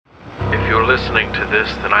listening to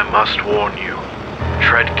this, then I must warn you.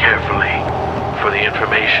 Tread carefully, for the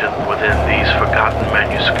information within these forgotten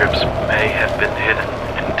manuscripts may have been hidden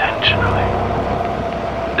intentionally.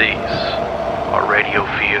 These are Radio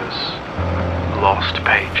Fear's Lost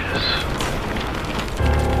Pages.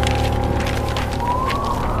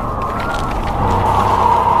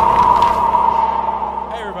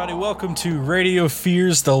 Welcome to Radio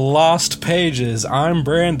Fear's The Lost Pages. I'm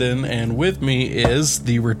Brandon, and with me is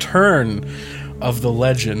the return of the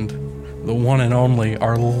legend, the one and only,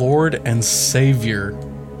 our Lord and Savior,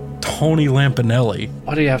 Tony Lampanelli.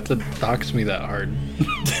 Why do you have to dox me that hard?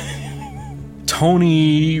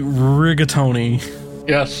 Tony Rigatoni.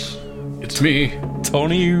 Yes, it's me.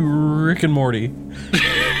 Tony Rick and Morty.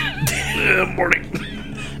 Morty.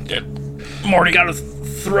 Morty gotta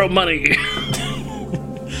throw money.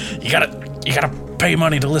 You gotta pay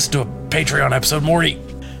money to listen to a Patreon episode, Morty.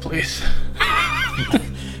 Please.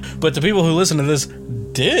 But the people who listen to this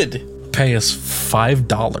did pay us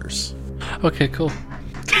 $5. Okay, cool.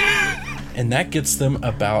 And that gets them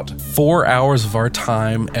about 4 hours of our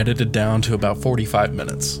time edited down to about 45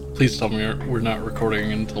 minutes. Please tell me we're not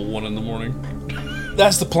recording until 1 in the morning.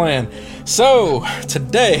 That's the plan. So,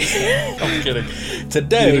 today... I'm kidding.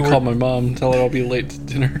 Today... I'm gonna call my mom and tell her I'll be late to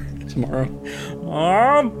dinner tomorrow.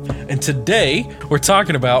 And today, we're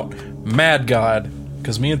talking about MADGOD.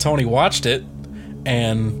 Because me and Tony watched it,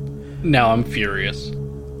 and... Now I'm furious.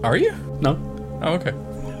 Are you? No. Oh, okay.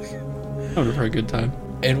 I'm having a very good time.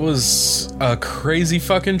 It was a crazy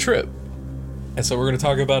fucking trip. And so we're going to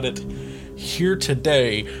talk about it here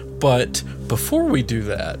today. But before we do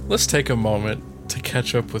that, let's take a moment to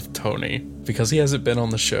catch up with Tony, because he hasn't been on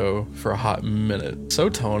the show for a hot minute. So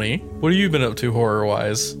Tony, what have you been up to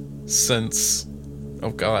horror-wise since,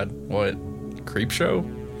 oh god, what? Creepshow?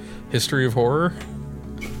 History of Horror?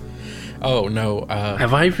 Oh no.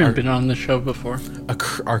 Have I even been on the show before?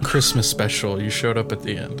 Our Christmas special, you showed up at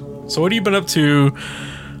the end. So what have you been up to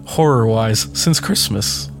horror-wise since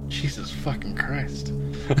Christmas? Jesus fucking Christ.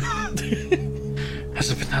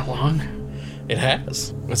 Has it been that long? It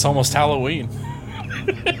has. It's almost Halloween.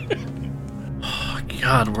 Oh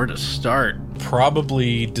god, where to start?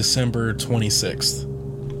 Probably December 26th.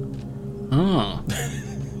 Oh.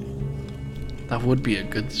 That would be a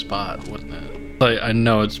good spot, wouldn't it? I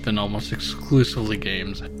know it's been almost exclusively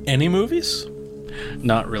games. Any movies?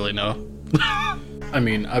 Not really, no. I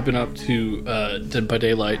mean, I've been up to Dead by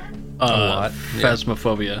Daylight. A lot.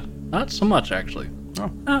 Phasmophobia. Yeah. Not so much, actually. Oh.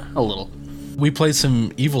 A little. We played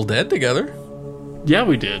some Evil Dead together. Yeah,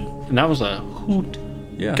 we did. And that was a hoot.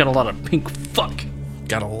 Yeah. Got a lot of pink fuck.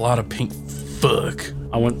 Got a lot of pink fuck.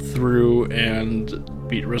 I went through and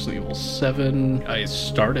beat Resident Evil 7. I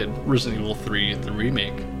started Resident Evil 3, the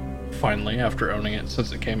remake, finally, after owning it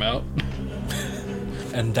since it came out.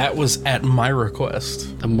 And that was at my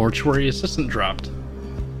request. The Mortuary Assistant dropped.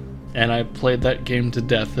 And I played that game to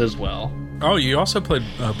death as well. Oh, you also played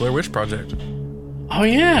Blair Witch Project. Oh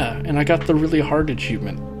yeah, and I got the really hard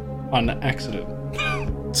achievement on accident.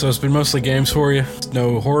 So it's been mostly games for you?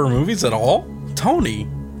 No horror movies at all? Tony,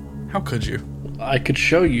 how could you? I could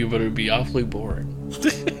show you, but it would be awfully boring.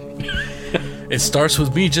 It starts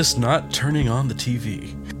with me just not turning on the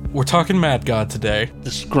TV. We're talking MADGOD today.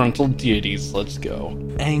 Disgruntled deities, let's go.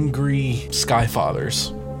 Angry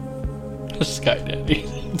Skyfathers. Sky Daddy.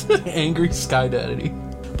 Angry Sky Daddy.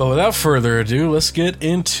 But without further ado, let's get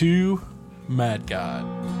into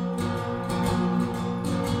MADGOD.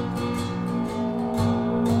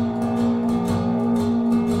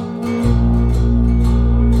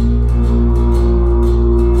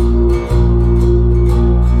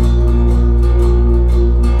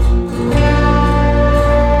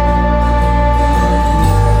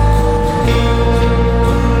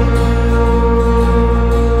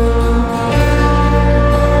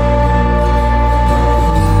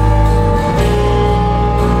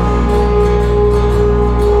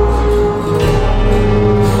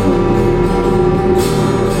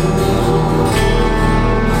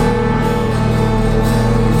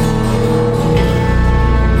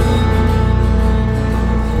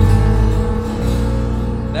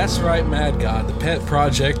 MADGOD, the pet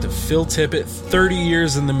project of Phil Tippett, 30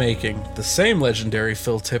 years in the making. The same legendary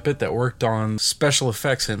Phil Tippett that worked on special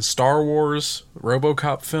effects in Star Wars,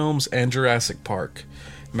 RoboCop films, and Jurassic Park.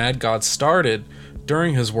 MADGOD started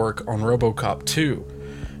during his work on RoboCop 2,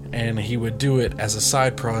 and he would do it as a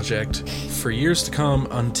side project for years to come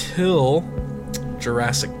until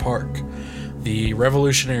Jurassic Park. The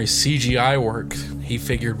revolutionary CGI work he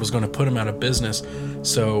figured was going to put him out of business,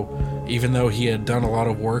 so even though he had done a lot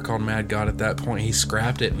of work on MADGOD at that point, he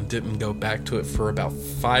scrapped it and didn't go back to it for about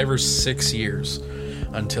 5 or 6 years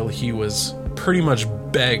until he was pretty much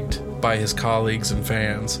begged by his colleagues and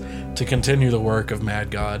fans to continue the work of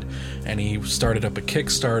MADGOD, and he started up a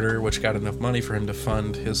Kickstarter, which got enough money for him to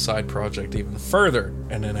fund his side project even further.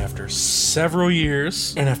 And then after several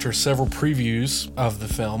years, and after several previews of the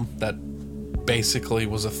film, that basically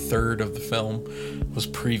was a third of the film was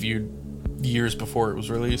previewed years before it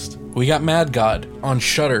was released, we got MADGOD on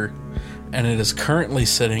Shudder, and it is currently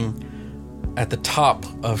sitting at the top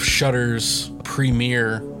of Shudder's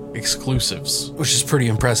premiere exclusives, which is pretty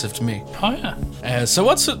impressive to me. Oh yeah. So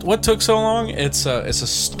what took so long? It's a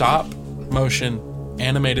stop motion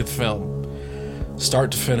animated film,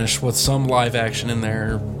 start to finish, with some live action in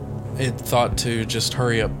there. It thought to just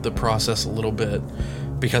hurry up the process a little bit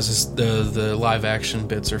because the live action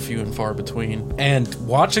bits are few and far between. And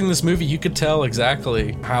watching this movie, you could tell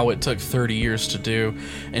exactly how it took 30 years to do.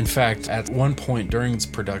 In fact, at one point during its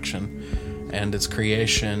production and its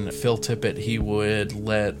creation, Phil Tippett, he would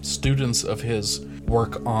let students of his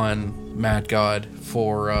work on MADGOD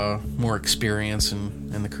for more experience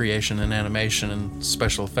in the creation and animation and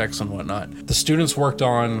special effects and whatnot. The students worked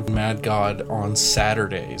on MADGOD on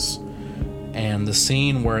Saturdays, and the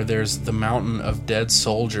scene where there's the mountain of dead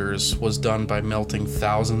soldiers was done by melting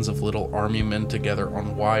thousands of little army men together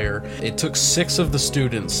on wire. It took 6 of the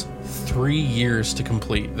students 3 years to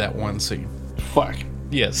complete that one scene. Fuck.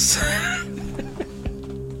 Yes.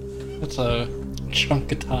 That's a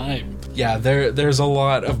chunk of time. Yeah, there's a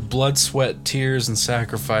lot of blood, sweat, tears, and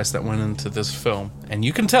sacrifice that went into this film. And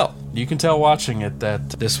you can tell watching it that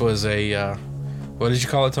this was a, what did you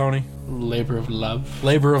call it, Tony? Labor of love.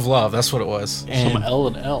 Labor of love, that's what it was. And some L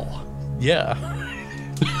and L. yeah.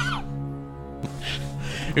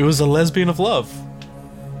 It was a lesbian of love.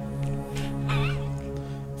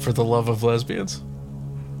 For the love of lesbians.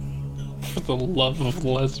 For the love of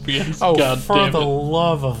lesbians. Oh, God for damn the it.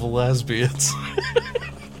 love of lesbians.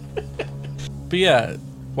 But yeah,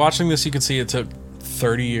 watching this, you could see it took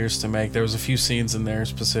 30 years to make. There was a few scenes in there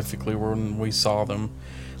specifically when we saw them,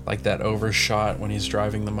 like that overshot when he's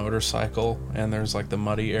driving the motorcycle, and there's like the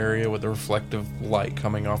muddy area with the reflective light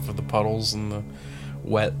coming off of the puddles and the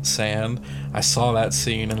wet sand. I saw that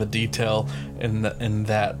scene and the detail in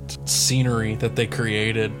that scenery that they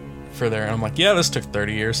created for there, and I'm like, yeah, this took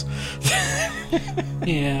 30 years.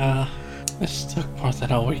 Yeah, this took more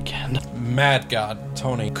than a weekend. MADGOD,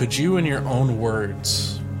 Tony, could you in your own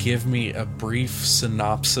words give me a brief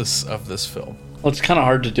synopsis of this film? Well, it's kind of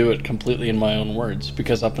hard to do it completely in my own words,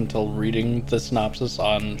 because up until reading the synopsis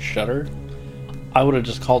on Shudder, I would have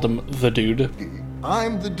just called him the dude.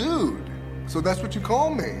 I'm the dude. So that's what you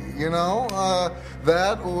call me, you know?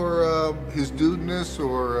 That or his dudeness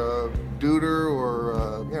or duder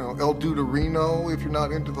or, you know, El Duderino if you're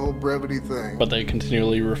not into the whole brevity thing. But they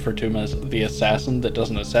continually refer to him as the assassin that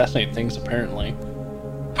doesn't assassinate things, apparently.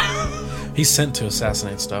 He's sent to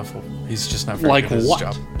assassinate stuff. He's just not very Like good at his what?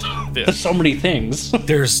 job. Yeah. There's so many things.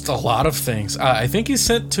 There's a lot of things. I think he's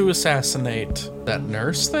sent to assassinate that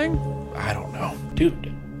nurse thing? I don't know.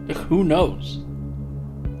 Dude, who knows?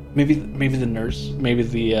 Maybe the nurse, maybe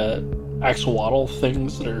the axolotl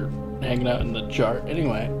things that are hanging out in the jar.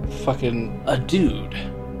 Anyway, fucking a dude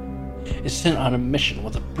is sent on a mission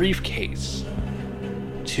with a briefcase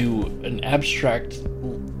to an abstract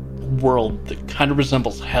world that kind of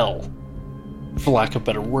resembles hell, for lack of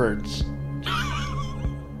better words.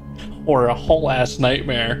 Or a whole ass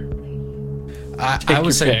nightmare. I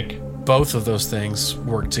would say pick. both of those things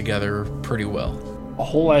work together pretty well. A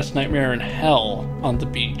whole ass nightmare in hell on the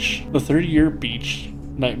beach. The 30-year beach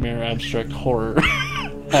nightmare abstract horror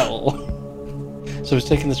hell. So he's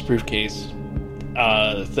taking this briefcase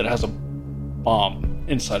that has a bomb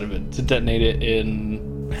inside of it to detonate it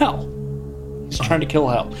in hell. He's trying to kill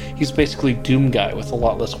hell. He's basically Doom Guy with a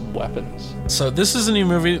lot less weapons. So this is a new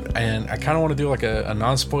movie, and I kind of want to do like a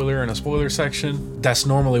non-spoiler and a spoiler section. That's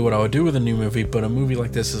normally what I would do with a new movie, but a movie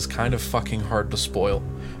like this is kind of fucking hard to spoil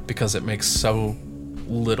because it makes so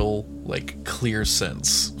little like clear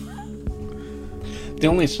sense. The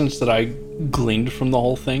only sense that I gleaned from the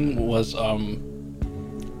whole thing was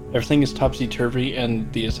everything is topsy-turvy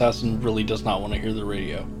and the assassin really does not want to hear the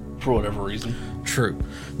radio for whatever reason. True.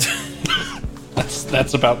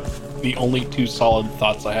 That's about the only two solid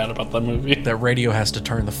thoughts I had about that movie. That radio has to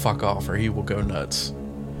turn the fuck off or he will go nuts.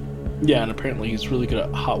 Yeah, and apparently he's really good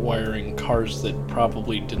at hot wiring cars that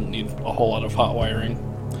probably didn't need a whole lot of hot wiring.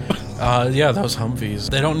 Yeah, those Humvees.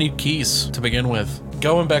 They don't need keys to begin with.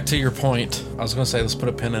 Going back to your point, I was going to say let's put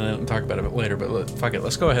a pin in it and talk about it a bit later, but fuck it,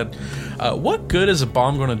 let's go ahead. What good is a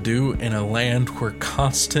bomb going to do in a land where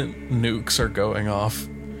constant nukes are going off?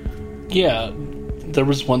 Yeah, There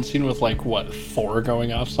was one scene with, like, what, 4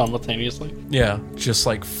 going off simultaneously? Yeah, just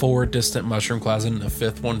like 4 distant mushroom clouds and a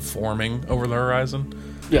 5th one forming over the horizon.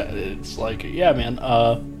 Yeah, it's like, yeah, man,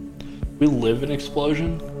 we live in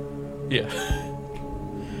explosion. Yeah.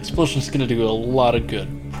 Explosion's gonna do a lot of good,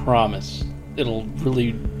 promise. It'll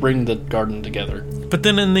really bring the garden together. But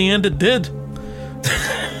then in the end it did.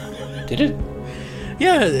 Did it?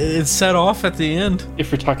 Yeah, it set off at the end.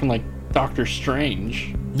 If you're talking like Doctor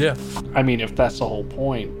Strange, Yeah. I mean, if that's the whole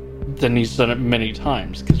point, then he's done it many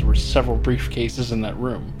times, because there were several briefcases in that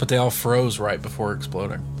room. But they all froze right before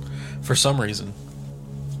exploding. For some reason.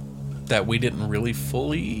 That we didn't really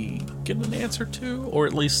fully get an answer to. Or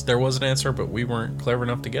at least there was an answer, but we weren't clever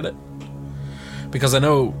enough to get it. Because I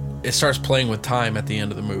know it starts playing with time at the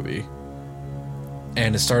end of the movie.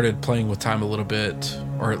 And it started playing with time a little bit,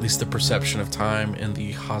 or at least the perception of time in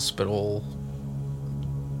the hospital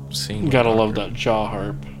scene. Gotta love that jaw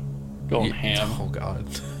harp going ham. Oh, God.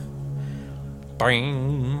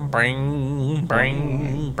 Bring, bring,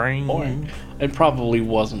 bring, bring. Boy, it probably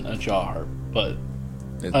wasn't a jaw harp, but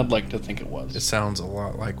I'd like to think it was. It sounds a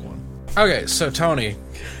lot like one. Okay, so Tony,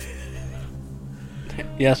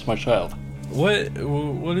 Yes, my child.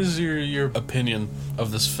 what is your opinion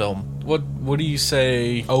of this film? What do you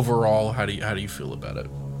say overall? How do you feel about it?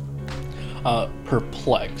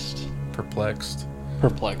 Perplexed. Perplexed.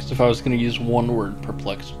 Perplexed. If I was going to use one word,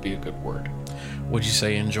 perplexed would be a good word. Would you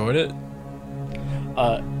say you enjoyed it?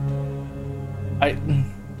 I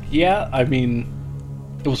mean,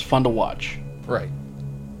 it was fun to watch. Right.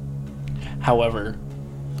 However,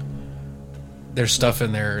 There's stuff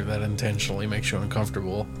in there that intentionally makes you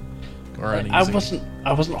uncomfortable or uneasy.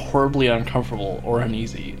 I wasn't horribly uncomfortable or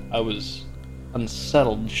uneasy. I was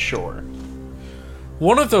unsettled, sure.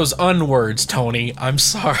 One of those unwords, Tony. I'm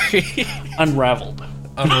sorry. Unraveled.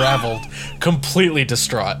 Unraveled. Completely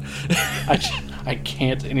distraught. I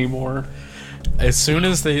can't anymore. As soon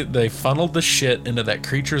as they funneled the shit into that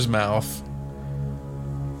creature's mouth,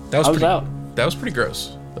 that was out. That was pretty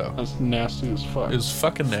gross, though. That's nasty as fuck. It was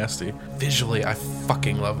fucking nasty. Visually, I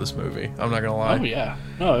fucking love this movie. I'm not gonna lie. Oh yeah.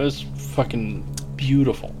 No, it was fucking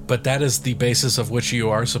beautiful. But that is the basis of which you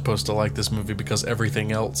are supposed to like this movie, because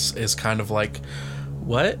everything else is kind of like,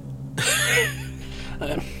 what?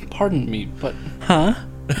 Pardon me, but huh?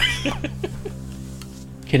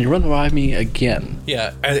 Can you run by me again?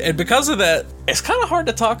 Yeah, and because of that, it's kind of hard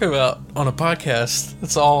to talk about on a podcast.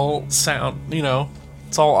 It's all sound,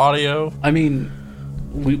 it's all audio. I mean,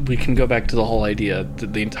 we can go back to the whole idea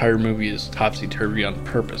that the entire movie is topsy-turvy on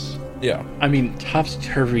purpose. Yeah. I mean,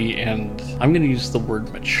 topsy-turvy, and I'm going to use the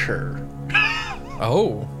word mature.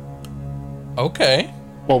 Oh. Okay.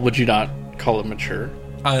 Well, would you not call it mature?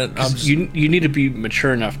 You need to be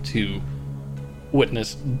mature enough to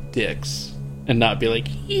witness dicks and not be like,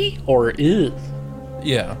 "Ee," or "Ew."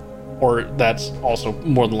 Yeah. Or that's also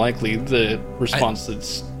more than likely the response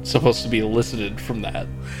that's supposed to be elicited from that.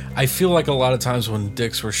 I feel like a lot of times when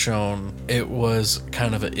dicks were shown, it was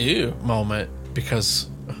kind of a ew moment because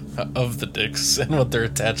of the dicks and what they're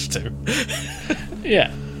attached to.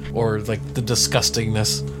 Yeah. Or like the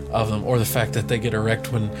disgustingness of them, or the fact that they get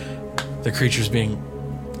erect when the creature's being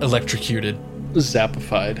electrocuted.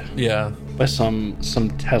 Zappified. Yeah. By some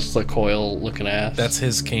Tesla coil looking ass. That's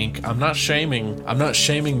his kink. I'm not shaming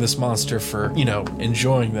this monster for,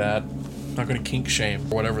 enjoying that. I'm not gonna kink shame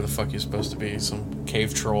or whatever the fuck he's supposed to be, some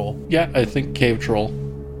cave troll. Yeah, I think cave troll.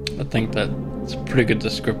 I think that's a pretty good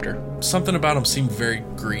descriptor. Something about him seemed very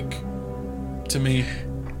Greek to me.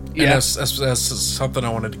 Yeah. And that's something I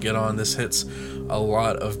wanted to get on. This hits a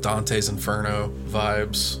lot of Dante's Inferno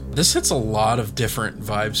vibes. This hits a lot of different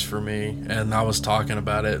vibes for me, and I was talking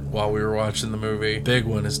about it while we were watching the movie. Big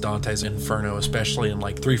one is Dante's Inferno, especially in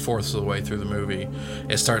like 3/4 of the way through the movie.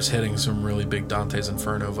 It starts hitting some really big Dante's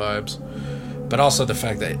Inferno vibes. But also the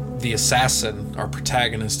fact that the assassin, our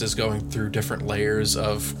protagonist, is going through different layers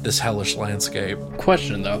of this hellish landscape.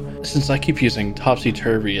 Question though, since I keep using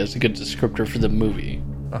topsy-turvy as a good descriptor for the movie,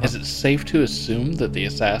 is it safe to assume that the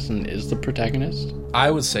assassin is the protagonist? I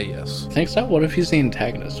would say yes. Think so? What if he's the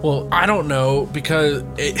antagonist? Well, I don't know, because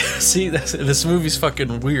this movie's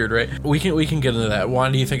fucking weird, right? We can get into that. Why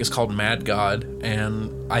do you think it's called MADGOD?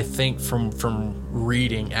 And I think from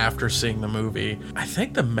reading after seeing the movie, I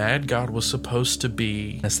think the MADGOD was supposed to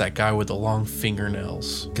be as that guy with the long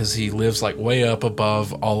fingernails, because he lives like way up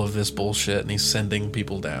above all of this bullshit, and he's sending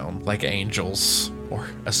people down like angels or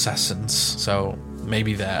assassins. So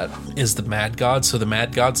maybe that is the MADGOD. So the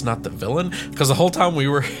MADGOD's not the villain, because the whole time it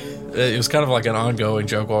was kind of like an ongoing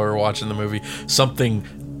joke while we were watching the movie.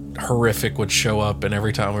 Something horrific would show up, and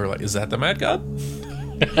every time we were like, is that the MADGOD?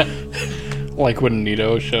 Like when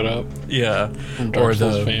Nito showed up Yeah. from Dark Or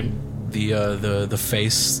Souls fame. the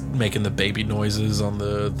face making the baby noises on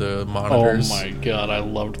the Oh monitors. my god, I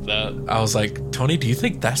loved that. I was like, Tony, do you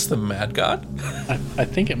think that's the Mad God? I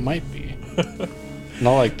think it might be.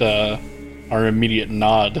 Not like our immediate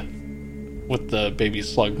nod with the baby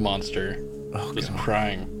slug monster was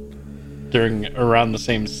crying around the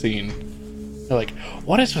same scene. They're like,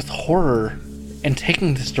 what is with horror and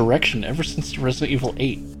taking this direction ever since Resident Evil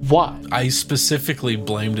 8? Why? I specifically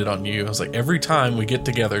blamed it on you. I was like, every time we get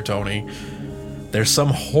together, Tony, there's some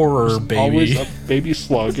horror baby. Always a baby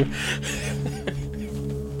slug.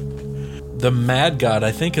 The Mad God,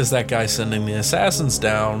 I think, is that guy sending the assassins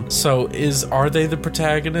down. So are they the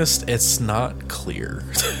protagonist? It's not clear.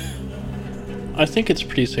 I think it's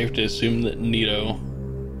pretty safe to assume that Nito,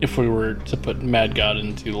 if we were to put Mad God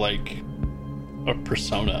into like a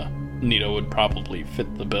persona, Nito would probably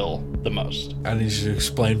fit the bill the most. I need you to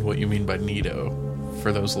explain what you mean by Nito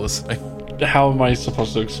for those listening. How am I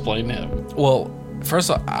supposed to explain him? Well, first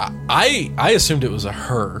of all, I assumed it was a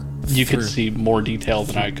her. You could see more detail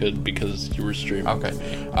than I could because you were streaming. Okay.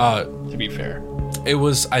 To be fair, It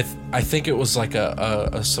was I think it was like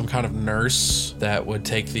a some kind of nurse that would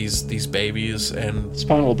take these babies and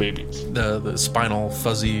spinal babies. the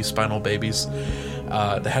fuzzy spinal babies.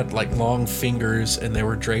 They had like long fingers and they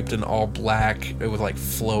were draped in all black with like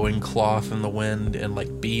flowing cloth in the wind and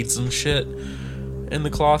like beads and shit in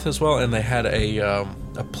the cloth as well. And they had a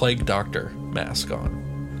plague doctor mask on.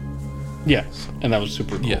 Yes, and that was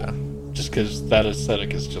super cool. Yeah. Just because that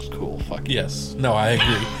aesthetic is just cool. Fuck Yes. No, I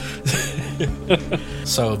agree.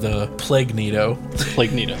 So the plague Nito.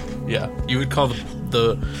 Plague Nito. Yeah. You would call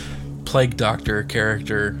the plague doctor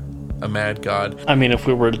character a Mad God. I mean, if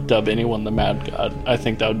we were to dub anyone the Mad God, I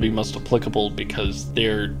think that would be most applicable because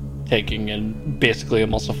they're taking and basically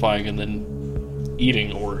emulsifying and then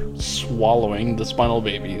eating or swallowing the spinal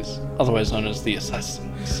babies, otherwise known as the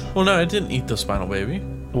assassins. Well, no, it didn't eat the spinal baby.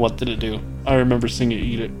 What did it do? I remember seeing it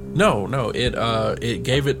eat it. No, it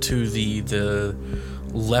gave it to the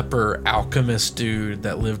leper alchemist dude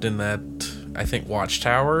that lived in that, I think,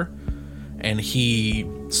 watchtower, and he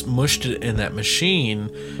smushed it in that machine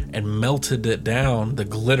and melted it down. The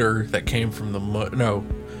glitter that came from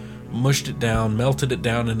mushed it down, melted it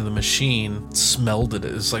down into the machine, smelted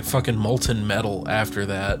it. It's like fucking molten metal after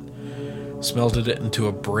that. Smelted it into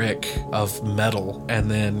a brick of metal and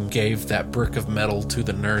then gave that brick of metal to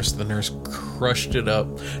the nurse. The nurse crushed it up.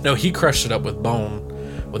 No, he crushed it up with a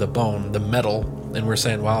bone, the metal. And we're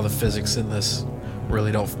saying, wow, the physics in this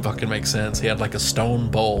really don't fucking make sense. He had like a stone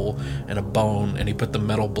bowl and a bone, and he put the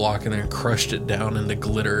metal block in there and crushed it down into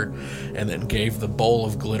glitter, and then gave the bowl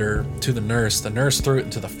of glitter to the nurse. The nurse threw it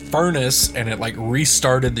into the furnace, and it like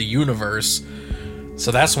restarted the universe. So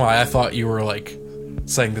that's why I thought you were like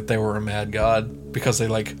saying that they were a Mad God, because they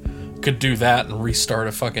like could do that and restart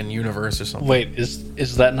a fucking universe or something. Wait,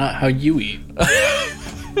 is that not how you eat?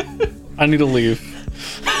 I need to leave.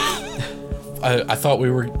 I thought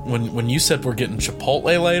we were when you said we're getting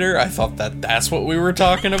Chipotle later, I thought that's what we were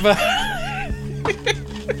talking about.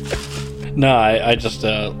 No, I just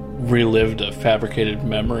relived a fabricated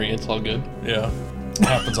memory. It's all good. Yeah, it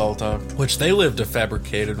happens all the time. Which they lived a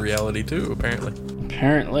fabricated reality too, apparently.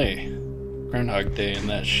 Apparently. Groundhog Day and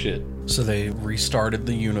that shit. So they restarted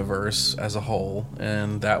the universe as a whole,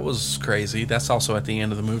 and that was crazy. That's also at the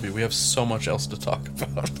end of the movie. We have so much else to talk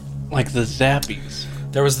about. Like the Zappies.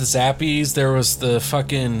 There was the Zappies, there was the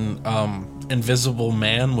fucking invisible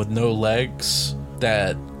man with no legs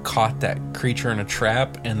that caught that creature in a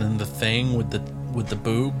trap, and then the thing with the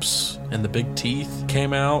boobs and the big teeth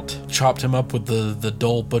came out, chopped him up with the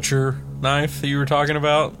dull butcher knife that you were talking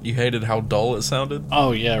about. You hated how dull it sounded.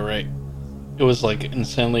 Oh yeah, right. It was like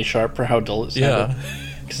insanely sharp for how dull it sounded. Yeah.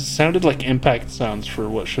 Because it sounded like impact sounds for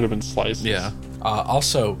what should have been slices. Yeah.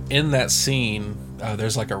 Also, in that scene,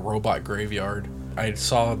 there's like a robot graveyard. I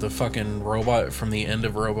saw the fucking robot from the end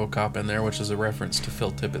of RoboCop in there, which is a reference to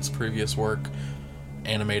Phil Tippett's previous work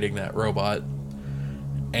animating that robot.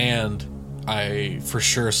 And I for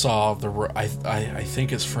sure saw I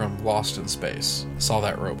think it's from Lost in Space. Saw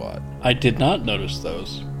that robot. I did not notice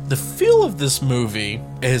those. The feel of this movie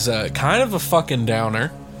is kind of a fucking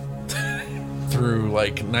downer through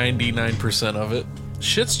like 99% of it.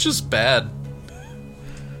 Shit's just bad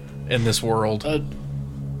in this world.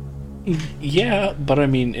 Yeah, but I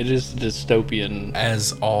mean, it is a dystopian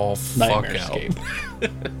As all fuck out.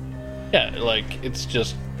 nightmarescape. Yeah, like, it's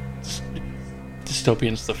just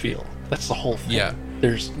dystopian's the feel. That's the whole thing. Yeah.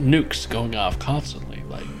 There's nukes going off constantly.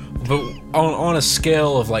 Like, But on a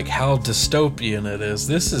scale of like how dystopian it is,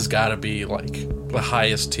 this has got to be like the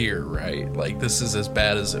highest tier, right? Like this is as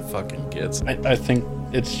bad as it fucking gets. I think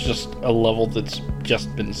it's just a level that's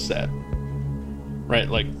just been set, right?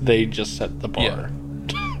 Like they just set the bar. Yeah.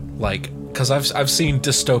 Like, because I've seen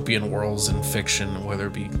dystopian worlds in fiction, whether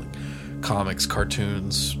it be like comics,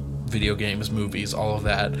 cartoons, video games, movies, all of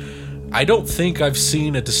that. I don't think I've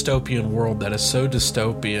seen a dystopian world that is so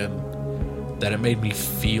dystopian that it made me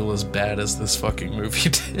feel as bad as this fucking movie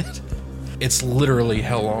did. It's literally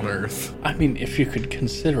hell on Earth. I mean, if you could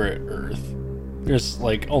consider it Earth, there's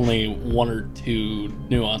like only one or two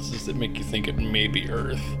nuances that make you think it may be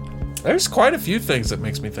Earth. There's quite a few things that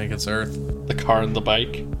makes me think it's Earth. The car and the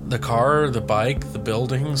bike. The car, the bike, the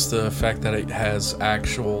buildings, the fact that it has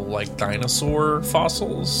actual like dinosaur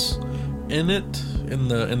fossils in it, in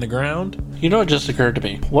the ground. You know, it just occurred to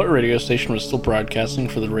me. What radio station was still broadcasting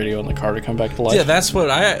for the radio in the car to come back to life? Yeah, that's what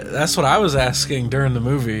I was asking during the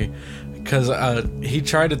movie, because he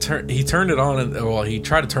tried to turn it on, and he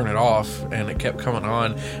tried to turn it off, and it kept coming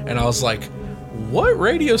on, and I was like, what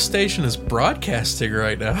radio station is broadcasting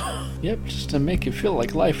right now? Yep, just to make you feel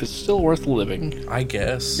like life is still worth living. I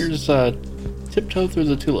guess. Here's Tiptoe Through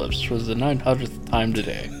the Tulips for the 900th time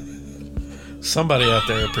today. Somebody out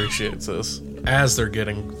there appreciates this. As they're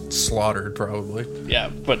getting slaughtered, probably. Yeah,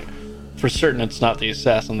 but for certain it's not the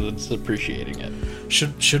assassin that's appreciating it.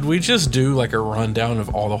 Should we just do like a rundown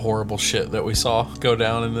of all the horrible shit that we saw go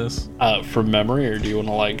down in this? From memory, or do you want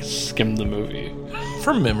to like skim the movie?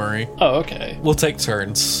 From memory. Oh, okay. We'll take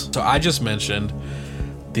turns. So I just mentioned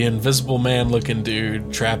the invisible man looking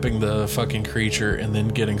dude trapping the fucking creature and then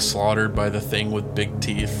getting slaughtered by the thing with big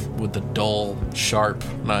teeth with the dull, sharp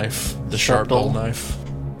knife. The sharp dull knife.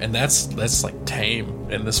 And that's like tame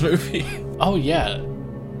in this movie. Oh yeah.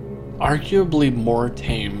 Arguably more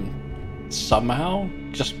tame somehow,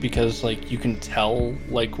 just because like you can tell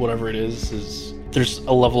like whatever it is there's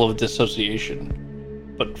a level of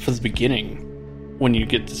dissociation. But for the beginning, when you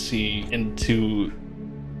get to see into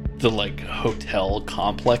the like hotel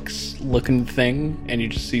complex looking thing and you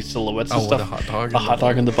just see silhouettes and stuff. The hot dog. The hot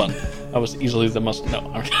dog and the bun. I was easily the most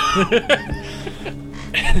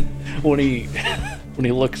when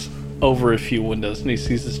he looks over a few windows and he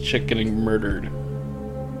sees this chick getting murdered.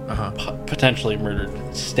 Potentially murdered,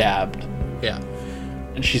 stabbed. Yeah.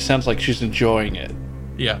 And she sounds like she's enjoying it.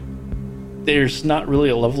 Yeah. There's not really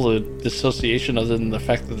a level of dissociation other than the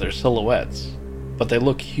fact that they're silhouettes, but they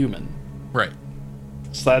look human. Right.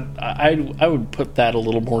 So that I would put that a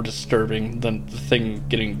little more disturbing than the thing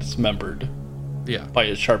getting dismembered. Yeah. By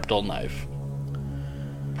a sharp dull knife.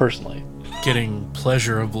 Personally. Getting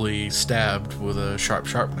pleasurably stabbed with a sharp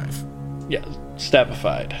knife. Yeah,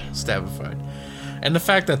 stabified. And the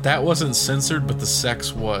fact that wasn't censored, but the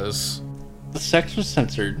sex was. The sex was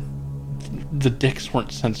censored. The dicks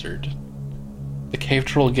weren't censored. The cave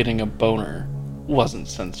troll getting a boner wasn't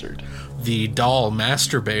censored. The doll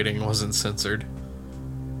masturbating wasn't censored.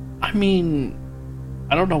 I mean,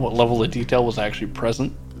 I don't know what level of detail was actually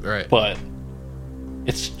present. Right. But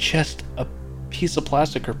it's just a piece of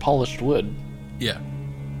plastic or polished wood. Yeah.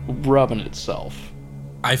 Rubbing itself.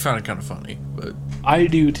 I found it kind of funny, but... I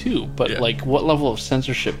do too, but yeah. Like, what level of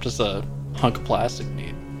censorship does a hunk of plastic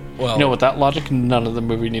need? Well... You know, with that logic, none of the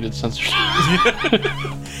movie needed censorship.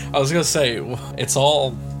 I was gonna say, it's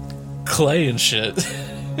all clay and shit.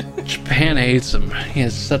 Japan hates him. He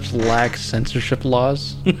has such lax censorship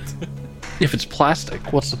laws. If it's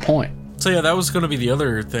plastic, what's the point? So yeah, that was going to be the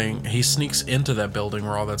other thing. He sneaks into that building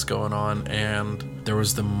where all that's going on, and there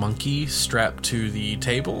was the monkey strapped to the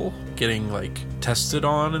table, getting like tested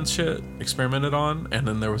on and shit, experimented on, and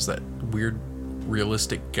then there was that weird,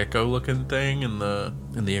 realistic gecko-looking thing in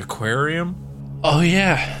the aquarium. Oh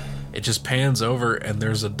yeah. It just pans over, and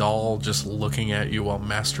there's a doll just looking at you while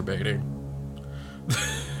masturbating.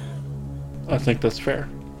 I think that's fair.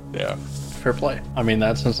 Yeah. Fair play. I mean,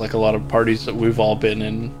 that sounds like a lot of parties that we've all been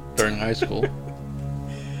in during high school.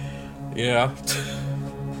 Yeah.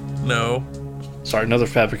 No. Sorry, another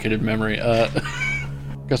fabricated memory.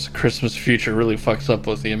 Guess the Christmas future really fucks up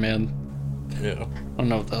with you, man. Yeah. I don't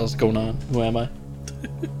know what the hell's going on. Who am I?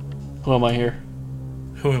 Who am I here?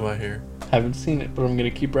 Who am I here? Haven't seen it, but I'm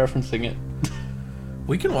gonna keep referencing it.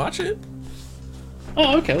 We can watch it.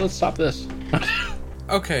 Oh, okay, let's stop this.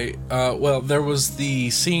 Okay, well, there was the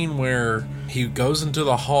scene where he goes into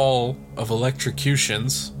the hall of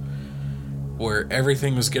electrocutions, where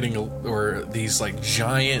everything was getting, or these like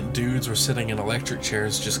giant dudes were sitting in electric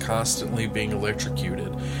chairs just constantly being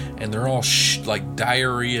electrocuted, and they're all like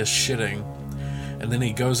diarrhea shitting. And then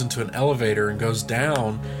he goes into an elevator and goes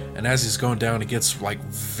down, And as he's going down, it gets like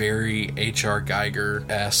very H.R.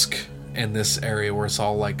 Geiger-esque in this area where it's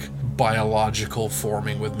all like biological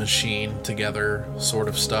forming with machine together sort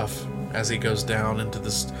of stuff as he goes down into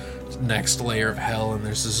this next layer of hell. And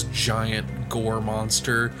there's this giant gore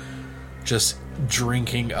monster just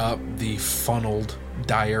drinking up the funneled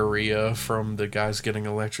diarrhea from the guys getting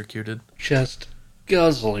electrocuted. Just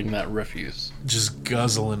guzzling that refuse. Just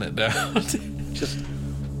guzzling it down. Just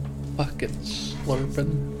fucking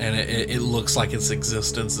slurping. And it looks like its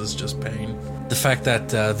existence is just pain. The fact that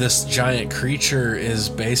this giant creature is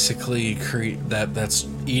basically that's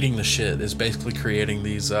eating the shit is basically creating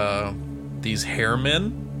these hair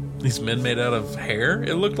men, these men made out of hair,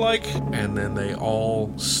 it looked like. And then they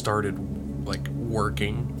all started like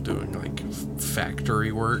working, doing like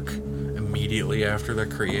factory work immediately after their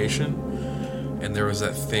creation. And there was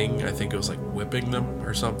that thing, I think it was like whipping them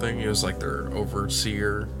or something. It was like their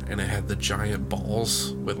overseer, and it had the giant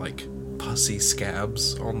balls with like pussy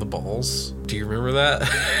scabs on the balls. Do you remember that?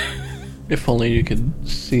 If only you could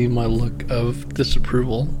see my look of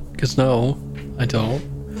disapproval. Because no, I don't.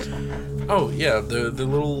 Oh yeah, the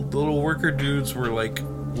little worker dudes were like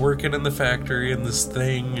working in the factory, and this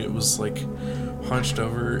thing, it was like hunched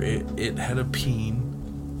over. It had a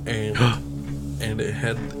peen, and it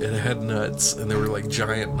had nuts, and they were like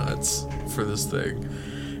giant nuts for this thing.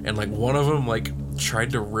 And like one of them like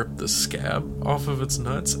tried to rip the scab off of its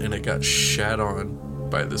nuts, and it got shat on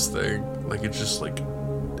by this thing. Like it just like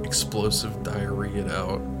explosive diarrheaed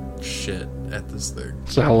out shit at this thing.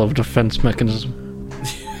 It's a hell of a defense mechanism.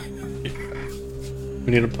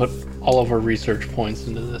 We need to put all of our research points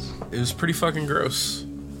into this. It was pretty fucking gross.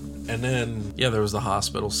 And then, yeah, there was the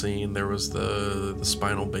hospital scene. There was the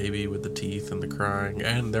spinal baby with the teeth and the crying.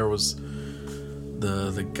 And there was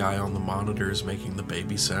the guy on the monitors making the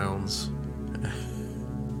baby sounds.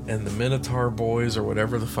 And the Minotaur boys, or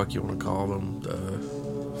whatever the fuck you want to call them,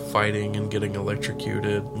 fighting and getting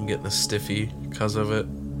electrocuted and getting a stiffy because of it.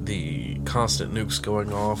 The constant nukes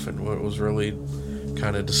going off. And what was really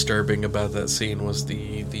kind of disturbing about that scene was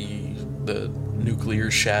the nuclear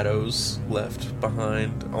shadows left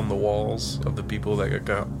behind on the walls of the people that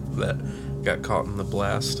got caught in the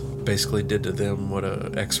blast. Basically did to them what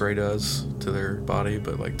a X-ray does to their body,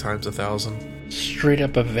 but like times 1,000. Straight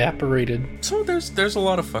up evaporated. So there's a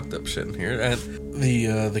lot of fucked up shit in here. And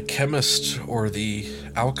the chemist or the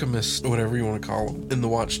alchemist, whatever you want to call him, in the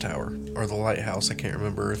watchtower or the lighthouse, I can't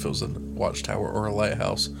remember if it was a watchtower or a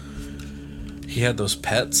lighthouse. He had those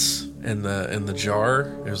pets in the jar.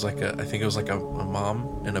 It was like I think it was like a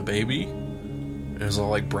mom and a baby. It was all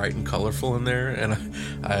like bright and colorful in there. And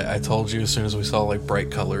I told you as soon as we saw like bright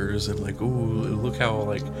colors and like, ooh, look how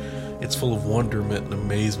like it's full of wonderment and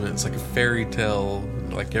amazement. It's like a fairy tale.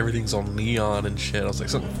 Like everything's all neon and shit. I was like,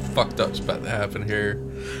 something fucked up's about to happen here.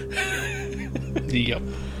 Yep.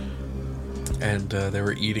 And they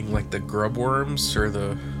were eating like the grub worms or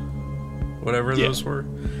the whatever those were.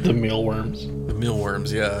 The mealworms. The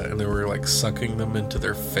mealworms, yeah. And they were like sucking them into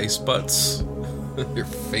their face butts. Their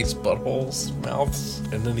face buttholes, mouths.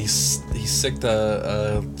 And then he sicked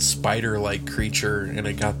a spider-like creature, and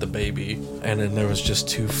it got the baby. And then there was just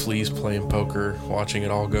two fleas playing poker, watching it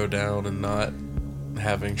all go down and not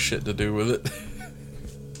having shit to do with it.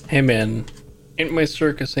 Hey man, ain't my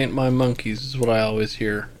circus, ain't my monkeys, is what I always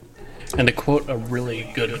hear. And to quote a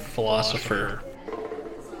really good philosopher,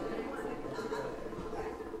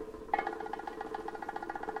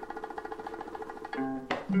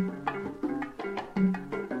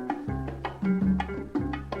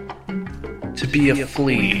 to be a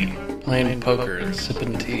flea, playing poker and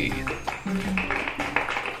sipping tea.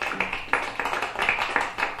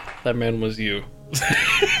 That man was you.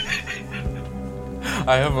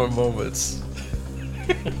 I have my moments.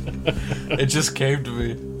 It just came to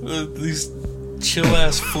me. These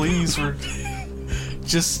chill-ass fleas were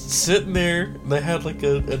just sitting there. They had like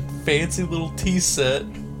a fancy little tea set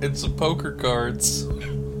and some poker cards.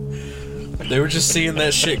 They were just seeing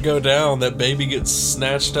that shit go down. That baby gets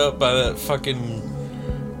snatched up by that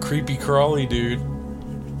fucking creepy crawly dude.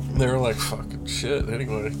 And they were like, fucking shit.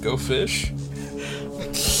 Anyway, go fish.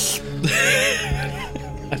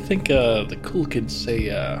 I think the cool kids say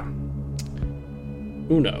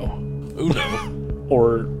Uno. Uno.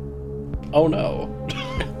 Or oh no.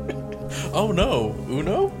 Oh no.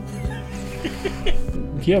 Uno?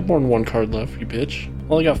 You have more than one card left, you bitch.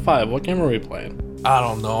 Only got 5. What game are we playing? I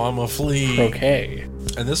don't know. I'm a flea. Croquet.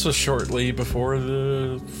 And this was shortly before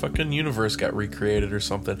the fucking universe got recreated or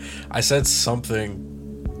something. I said something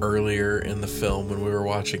earlier in the film when we were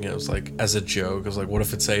watching it. It was like, as a joke, I was like, what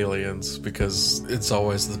if it's aliens? Because it's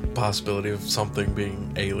always the possibility of something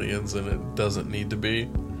being aliens, and it doesn't need to be.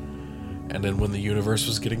 And then when the universe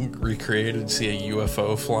was getting recreated, see a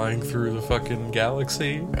UFO flying through the fucking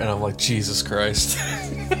galaxy. And I'm like, Jesus Christ.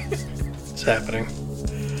 It's happening.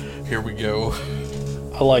 Here we go.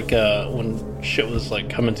 I like when shit was like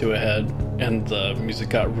coming to a head and the music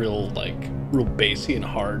got real bassy and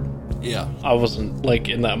hard. Yeah. I wasn't like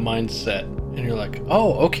in that mindset. And you're like,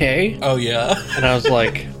 oh, okay. Oh, yeah. And I was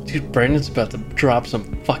like, dude, Brandon's about to drop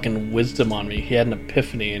some fucking wisdom on me. He had an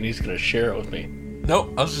epiphany and he's going to share it with me.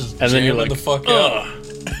 Nope, I was just And then you're jamming like, the fuck ugh. out.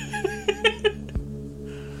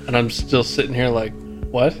 And I'm still sitting here like,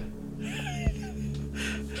 what? And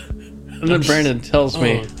then Brandon tells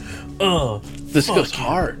me, this goes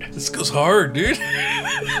hard. This goes hard, dude.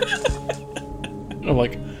 And I'm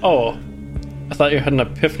like, oh, I thought you had an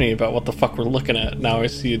epiphany about what the fuck we're looking at. Now I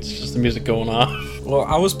see it's just the music going off. Well,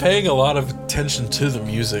 I was paying a lot of attention to the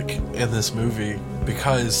music in this movie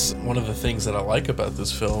because one of the things that I like about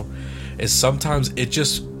this film is sometimes it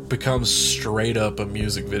just becomes straight up a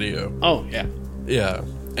music video. Oh, yeah. Yeah.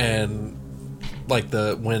 And like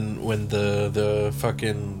when the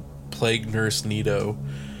fucking plague nurse Nito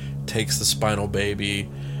takes the spinal baby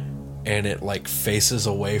and it like faces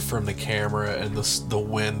away from the camera and the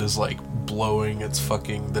wind is like blowing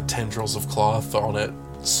the tendrils of cloth on it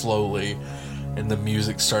slowly, and the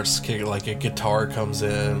music starts kicking, like a guitar comes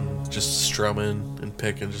in just strumming and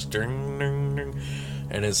picking, just ding, ding, ding,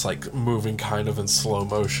 and it's like moving kind of in slow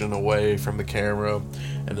motion away from the camera,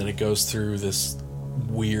 and then it goes through this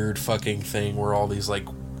weird fucking thing where all these like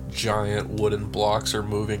giant wooden blocks are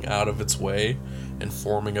moving out of its way and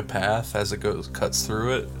forming a path as it cuts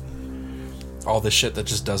through it. All this shit that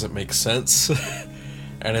just doesn't make sense.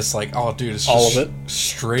 And it's like, oh dude, it's just all of it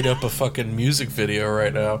straight up a fucking music video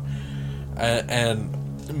right now. And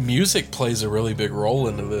music plays a really big role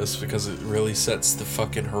into this because it really sets the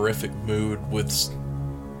fucking horrific mood with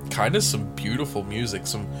kind of some beautiful music,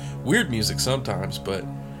 some weird music sometimes, but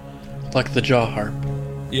like the jaw harp.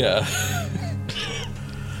 Yeah.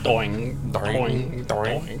 Doing, Doing, doing,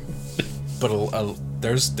 doing. But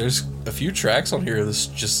there's a few tracks on here that's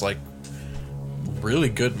just like really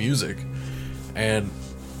good music, and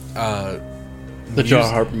the jaw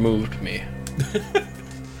harp moved me.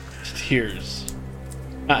 Tears,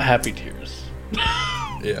 not happy tears.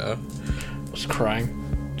 Yeah, I was crying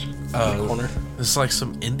in the corner. There's like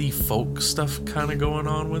some indie folk stuff kind of going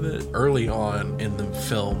on with it. Early on in the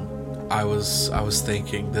film, I was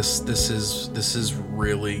thinking this is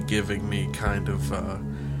really giving me kind of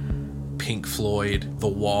Pink Floyd, The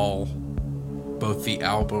Wall, both the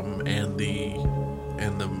album and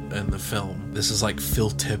the film. This is like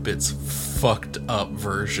Phil Tippett's fucked up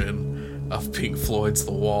version of Pink Floyd's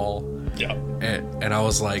The Wall. Yeah. And I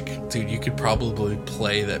was like, dude, you could probably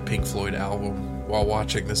play that Pink Floyd album while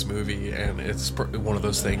watching this movie, and it's one of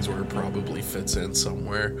those things where it probably fits in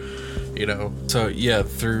somewhere, you know. So yeah,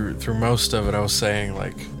 through most of it, I was saying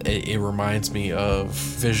like it reminds me of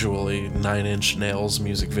visually Nine Inch Nails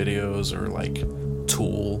music videos, or like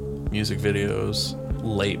Tool music videos,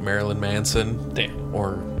 late Marilyn Manson. Damn.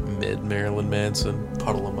 Or mid Marilyn Manson,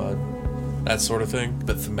 Puddle of Mud, that sort of thing.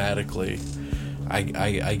 But thematically,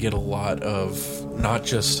 I get a lot of not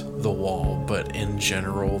just The Wall, but in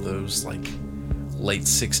general those like late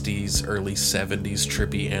 60s, early 70s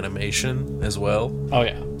trippy animation as well. Oh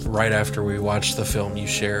yeah. Right after we watched the film, you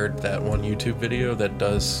shared that one YouTube video that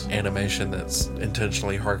does animation that's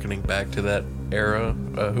intentionally harkening back to that era.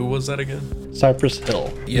 Who was that again? Cypress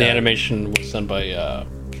Hill. Yeah. The animation was done by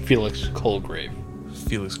Felix Colgrave.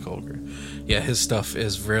 Felix Colgrave. Yeah, his stuff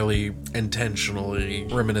is really intentionally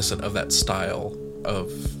reminiscent of that style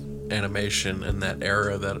of animation and that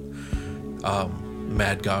era that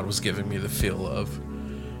MADGOD was giving me the feel of.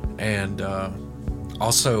 And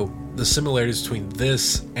also the similarities between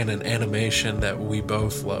this and an animation that we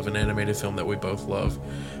both love, an animated film that we both love,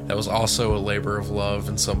 that was also a labor of love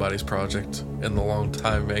and somebody's project in the long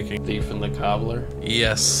time making. Thief and the Cobbler.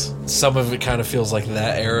 Yes. Some of it kind of feels like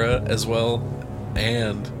that era as well,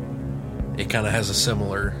 and it kind of has a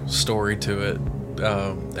similar story to it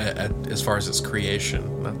as far as its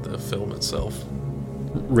creation, not the film itself.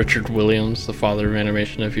 Richard Williams, the father of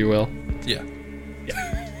animation, if you will. Yeah.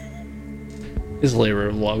 His labor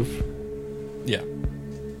of love. Yeah.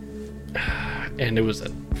 And it was a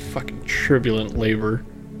fucking turbulent labor.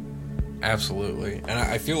 Absolutely. And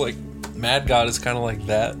I feel like MADGOD is kind of like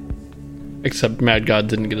that. Except MADGOD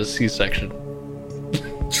didn't get a C-section.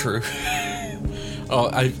 True.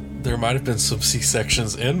 There might have been some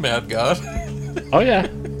C-sections in MADGOD. Oh yeah.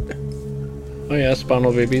 Oh yeah,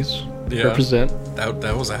 spinal babies. Yeah. Represent.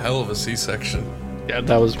 That was a hell of a C-section. Yeah,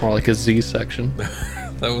 that was more like a Z section.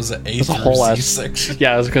 That was an A That's a through whole Z ass section.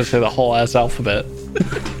 Yeah, I was gonna say the whole ass alphabet.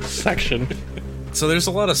 section. So there's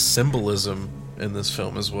a lot of symbolism in this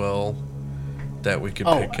film as well that we could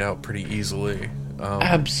pick out pretty easily.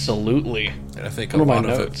 Absolutely. And I think What a are my lot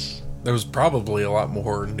of notes? it, there was probably a lot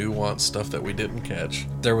more nuanced stuff that we didn't catch.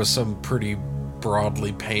 There was some pretty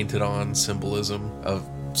broadly painted on symbolism of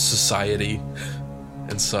society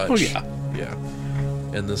and such. Oh, yeah. Yeah.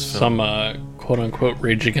 In this film. Some quote-unquote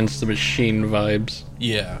Rage Against the Machine vibes.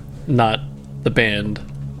 Yeah. Not the band,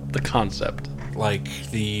 the concept. Like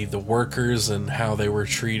the workers and how they were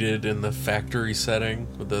treated in the factory setting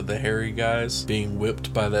with the hairy guys being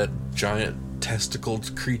whipped by that giant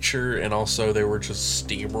testicled creature, and also they were just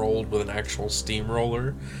steamrolled with an actual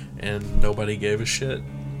steamroller and nobody gave a shit.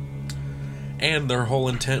 And their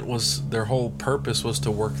whole purpose was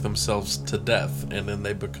to work themselves to death, and then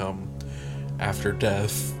they become, after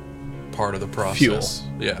death, part of the process.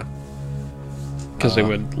 Fuel. Yeah. Because they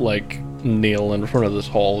would, like, kneel in front of this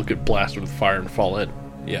hole, get blasted with fire, and fall in.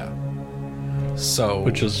 Yeah. So...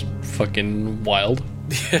 Which is fucking wild.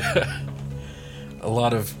 Yeah. A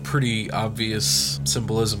lot of pretty obvious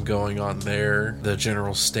symbolism going on there. The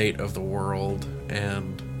general state of the world,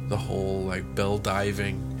 and the whole, like, bell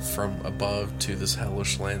diving from above to this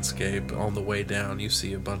hellish landscape. On the way down, you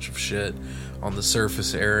see a bunch of shit on the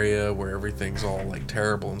surface area where everything's all, like,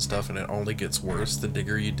 terrible and stuff, and it only gets worse the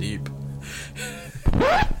digger you deep.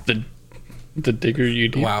 The digger you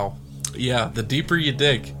deep? Wow. Yeah, the deeper you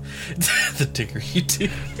dig, the digger you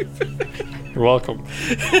deep. You're welcome.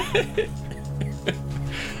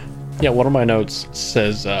 Yeah, one of my notes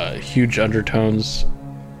says huge undertones,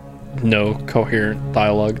 no coherent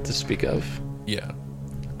dialogue to speak of. Yeah.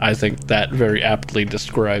 I think that very aptly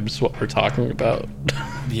describes what we're talking about.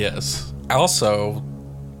 Yes. Also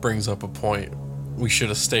brings up a point we should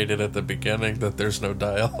have stated at the beginning, that there's no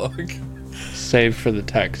dialogue. Save for the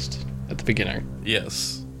text at the beginning.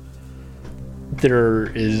 Yes.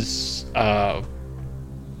 There is, I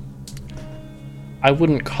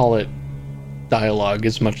wouldn't call it dialogue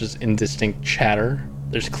as much as indistinct chatter.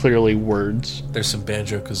 There's clearly words. There's some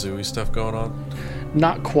Banjo-Kazooie stuff going on.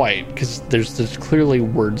 Not quite, because there's clearly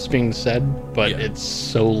words being said, but Yeah. it's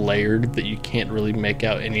so layered that you can't really make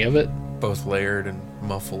out any of it. Both layered and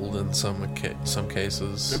muffled in some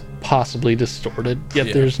cases. Possibly distorted. Yet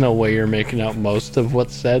Yeah. there's no way you're making out most of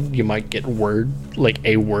what's said. You might get a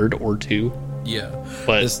word or two. Yeah.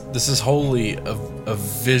 But This is wholly a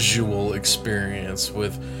visual experience,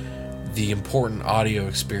 with the important audio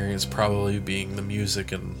experience probably being the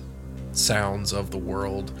music and sounds of the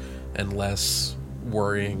world, and less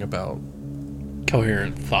worrying about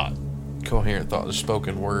coherent thought. the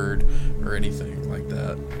spoken word or anything like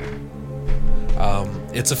that.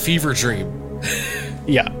 It's a fever dream.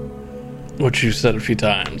 Yeah. Which you've said a few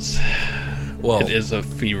times. Well, It is a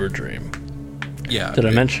fever dream. yeah. Did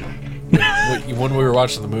I mention? When we were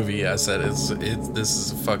watching the movie, I said this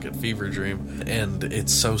is a fucking fever dream, and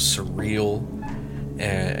it's so surreal.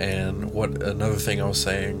 And what another thing I was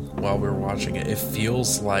saying while we were watching it, it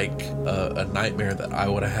feels like a nightmare that I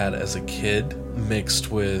would have had as a kid,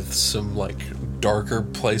 mixed with some, like, darker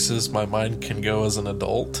places my mind can go as an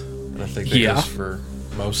adult. And I think that goes for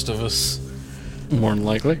most of us. More than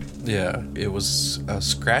likely. Yeah, it was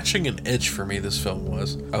scratching an itch for me, this film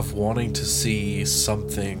was, of wanting to see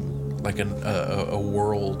something like a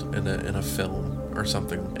world in a film or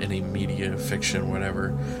something, any media, fiction,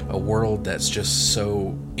 whatever, a world that's just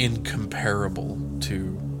so incomparable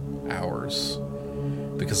to ours.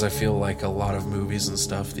 Because I feel like a lot of movies and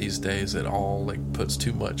stuff these days, it all, like, puts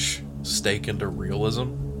too much stake into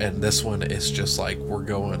realism, and this one is just like, we're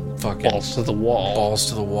going fucking Balls to the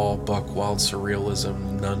wall, buck wild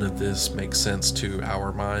surrealism. None of this makes sense to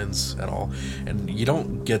our minds at all, and you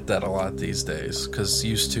don't get that a lot these days, because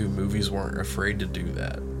used to, movies weren't afraid to do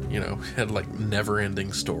that, you know, had, like,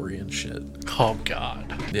 never-ending story and shit. Oh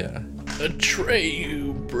god. Yeah.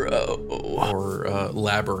 Atreyu, bro. Or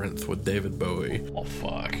Labyrinth with David Bowie. Oh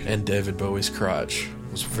fuck. And David Bowie's crotch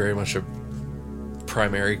was very much a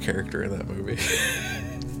primary character in that movie.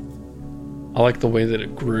 I like the way that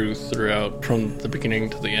it grew throughout, from the beginning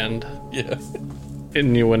to the end. Yeah.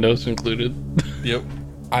 Innuendos included. Yep.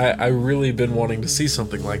 I really been wanting to see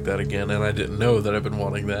something like that again, and I didn't know that I've been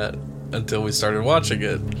wanting that until we started watching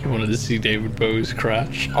it. You wanted to see David Bowie's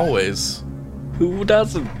crotch? Always. Who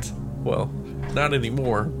doesn't? Well, not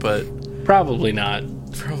anymore, but Probably not.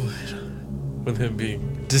 probably with him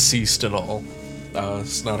being deceased and all.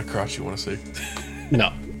 It's not a crotch you want to see.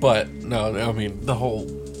 No. But, no, I mean, the whole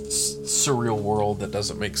surreal world that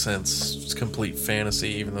doesn't make sense. It's complete fantasy,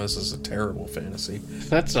 even though this is a terrible fantasy.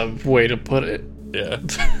 That's a way to put it. Yeah.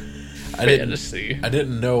 Fantasy. I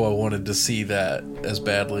didn't know I wanted to see that as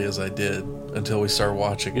badly as I did until we start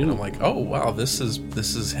watching it. I'm like, oh wow, this is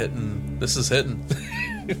hitting. This is hitting.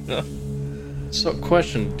 So,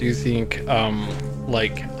 question: do you think,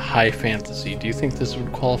 like high fantasy? Do you think this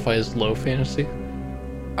would qualify as low fantasy?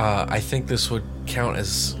 I think this would count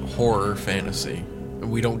as horror fantasy.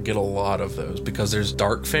 We don't get a lot of those because there's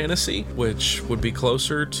dark fantasy, which would be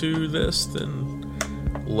closer to this than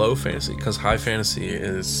low fantasy. Because high fantasy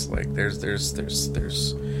is like there's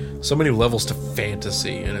so many levels to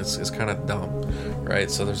fantasy, and it's kind of dumb, right?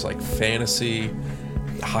 So there's like fantasy.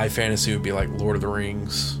 High fantasy would be like Lord of the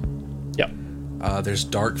Rings. Yep. There's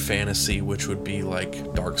dark fantasy, which would be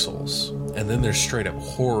like Dark Souls. And then there's straight up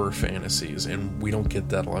horror fantasies, and we don't get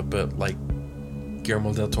that a lot, but like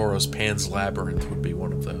Guillermo del Toro's Pan's Labyrinth would be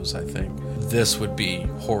one of those, I think. This would be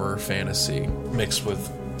horror fantasy mixed with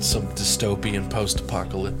some dystopian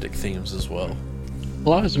post-apocalyptic themes as well.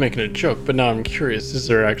 Well, I was making a joke, but now I'm curious. Is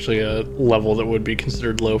there actually a level that would be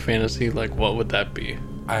considered low fantasy? Like, what would that be?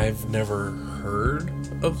 I've never heard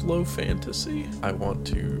of low fantasy. I want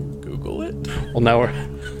to Google it. Well, now we're...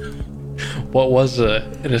 What was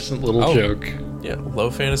a innocent little joke? Yeah,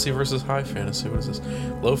 low fantasy versus high fantasy. What is this?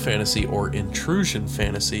 Low fantasy or intrusion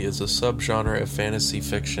fantasy is a subgenre of fantasy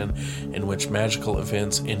fiction in which magical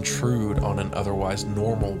events intrude on an otherwise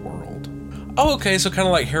normal world. Oh, okay, so kind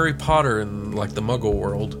of like Harry Potter and like the Muggle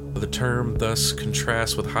world. The term thus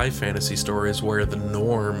contrasts with high fantasy stories where the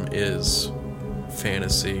norm is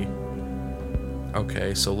fantasy.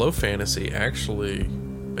 Okay, so low fantasy actually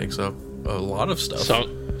makes up a lot of stuff.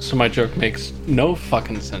 So my joke makes no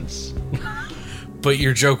fucking sense. But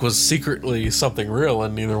your joke was secretly something real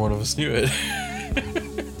and neither one of us knew it.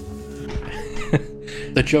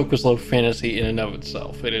 The joke was low fantasy in and of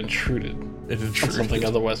itself. It intruded. On something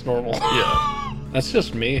otherwise normal. Yeah. That's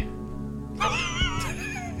just me.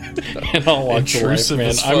 And I'll watch Intrusive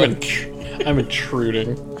life, man. as I'm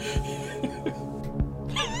intruding.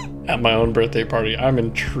 At my own birthday party, I'm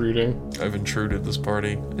intruding. I've intruded this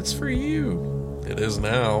party. It's for you. It is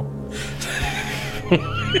now.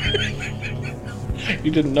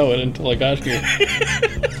 You didn't know it until I got here.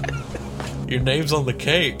 Your name's on the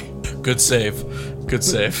cake. Good save. Good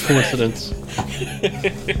save. Coincidence.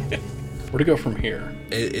 Where to go from here?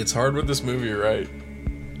 It's hard with this movie, right?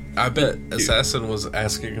 I bet Assassin was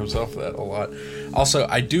asking himself that a lot. Also,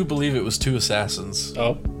 I do believe it was 2 assassins.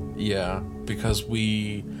 Oh? Yeah, because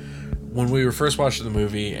when we were first watching the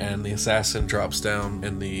movie and the assassin drops down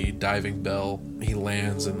in the diving bell, he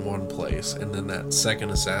lands in one place, and then that second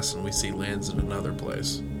assassin we see lands in another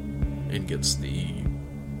place and gets the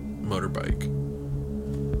motorbike.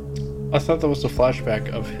 I thought that was a flashback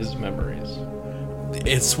of his memories.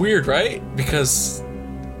 It's weird, right? Because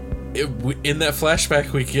in that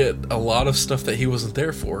flashback we get a lot of stuff that he wasn't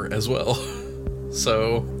there for as well.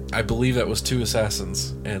 So I believe that was 2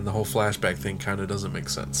 assassins, and the whole flashback thing kind of doesn't make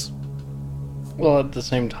sense. Well, at the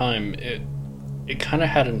same time, it kind of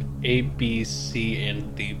had an A, B, C,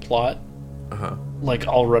 and D plot. Uh-huh. Like,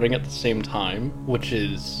 all running at the same time, which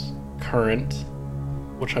is current,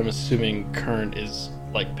 which I'm assuming current is,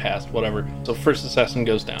 like, past, whatever. So first assassin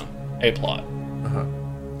goes down. A plot. Uh-huh.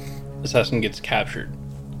 Assassin gets captured.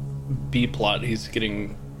 B plot, he's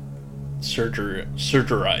getting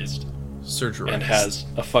surgerized. And has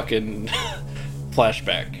a fucking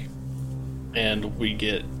flashback. And we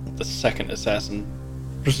get the second assassin,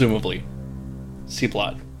 presumably. C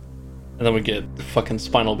plot. And then we get the fucking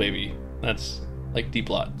spinal baby. That's like D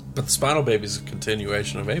plot. But the spinal baby's a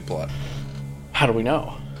continuation of A plot. How do we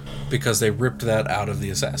know? Because they ripped that out of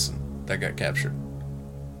the assassin that got captured.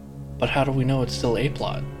 But how do we know it's still A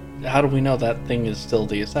plot? How do we know that thing is still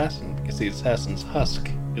the assassin? Because the assassin's husk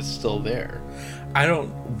is still there.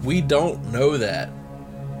 We don't know that.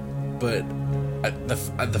 But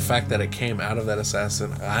the fact that it came out of that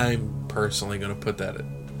assassin, I'm personally going to put that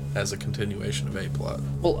as a continuation of A plot.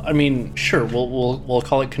 Well, I mean, sure, we'll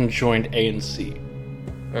call it conjoined A and C.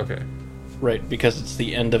 Okay. Right, because it's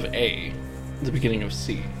the end of A, the beginning of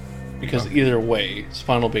C. Because either way,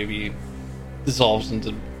 Spinal Baby dissolves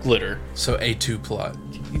into glitter. So A2 plot.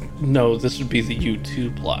 No, this would be the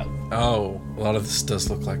U2 plot. Oh, a lot of this does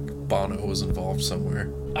look like Bono was involved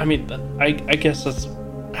somewhere. I mean, I guess that's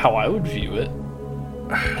how I would view it.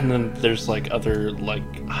 And then there's like other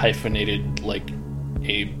like hyphenated like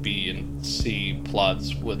A, B, and C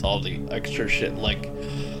plots with all the extra shit. Like,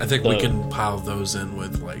 I think we can pile those in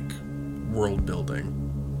with like world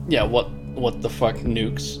building. Yeah, what the fuck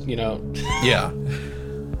nukes, you know? Yeah.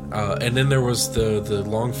 And then there was the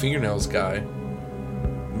long fingernails guy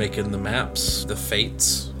making the maps, the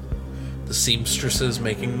Fates, the seamstresses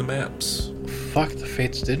making the maps. Fuck, the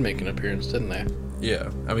Fates did make an appearance, didn't they?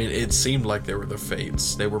 Yeah, I mean, it seemed like they were the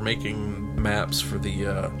Fates. They were making maps for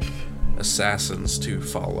the assassins to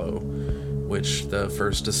follow, which the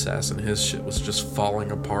first assassin, his shit was just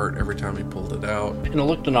falling apart every time he pulled it out. And it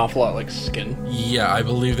looked an awful lot like skin. Yeah, I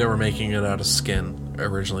believe they were making it out of skin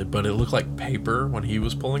originally, but it looked like paper when he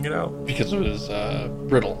was pulling it out. Because it was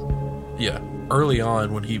brittle. Yeah. Early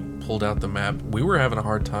on, when he pulled out the map, we were having a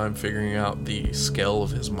hard time figuring out the scale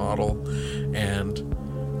of his model, and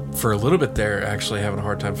for a little bit there, actually having a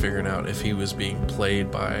hard time figuring out if he was being played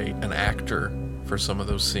by an actor for some of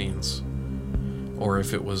those scenes, or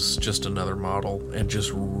if it was just another model, and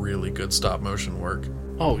just really good stop motion work.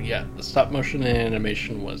 Oh yeah, the stop motion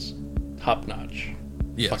animation was top notch.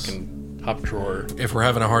 Yes. Fucking top drawer. If we're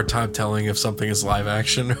having a hard time telling if something is live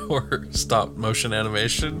action or stop motion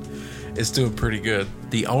animation, it's doing pretty good.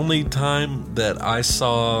 The only time that I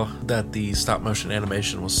saw that the stop motion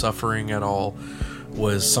animation was suffering at all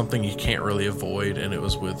was something you can't really avoid, and it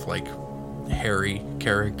was with like hairy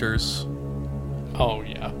characters. Oh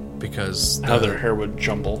yeah, because how their hair would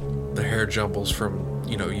jumble. The hair jumbles from,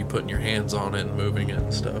 you know, you putting your hands on it and moving it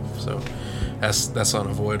and stuff. So that's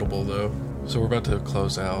unavoidable though. So we're about to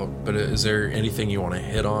close out, but is there anything you want to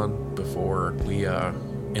hit on before we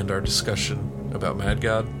end our discussion about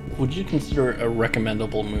MADGOD? Would you consider it a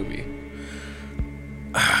recommendable movie?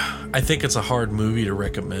 I think it's a hard movie to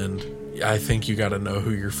recommend. I think you got to know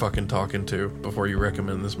who you're fucking talking to before you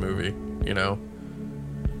recommend this movie, you know?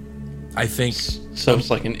 I think... So it's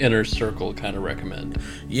like an inner circle kind of recommend.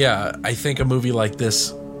 Yeah, I think a movie like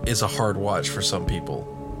this is a hard watch for some people,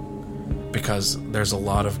 because there's a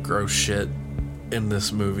lot of gross shit in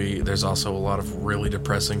this movie. There's also a lot of really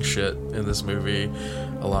depressing shit in this movie.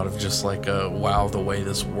 A lot of just like, wow, the way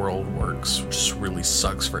this world works just really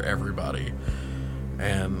sucks for everybody.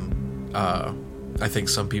 And I think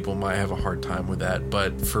some people might have a hard time with that.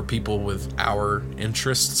 But for people with our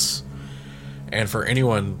interests, and for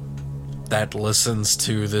anyone that listens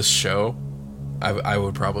to this show, I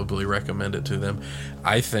would probably recommend it to them.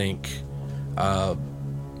 I think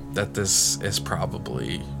that this is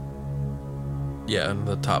probably... in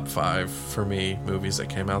the top 5 for me, movies that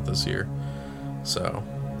came out this year. So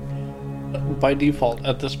by default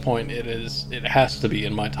at this point it has to be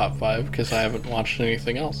in my top 5 because I haven't watched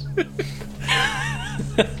anything else.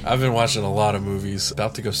 I've been watching a lot of movies.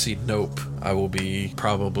 About to go see Nope. I will be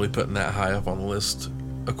probably putting that high up on the list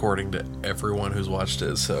according to everyone who's watched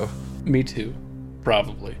it. So me too,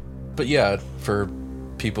 probably. But yeah, for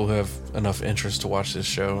people who have enough interest to watch this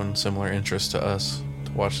show and similar interest to us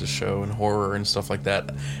watch this show and horror and stuff like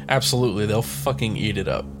that, absolutely, they'll fucking eat it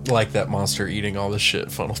up like that monster eating all the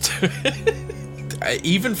shit funneled to it.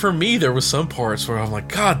 Even for me, there was some parts where I'm like,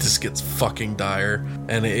 God, this gets fucking dire,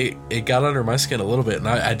 and it got under my skin a little bit. And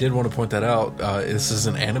I did want to point that out. This is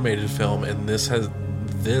an animated film, and this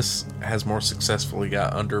has more successfully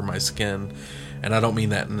got under my skin, and I don't mean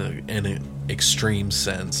that in an extreme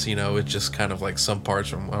sense, you know. It's just kind of like some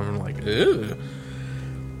parts where I'm like, ew.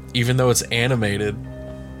 Even though it's animated,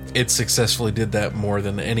 it successfully did that more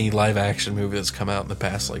than any live action movie that's come out in the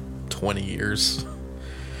past like 20 years.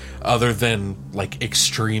 Other than like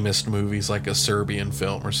extremist movies like a Serbian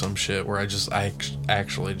film or some shit, where I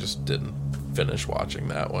actually just didn't finish watching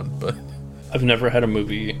that one. But I've never had a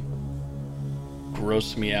movie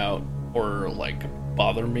gross me out or like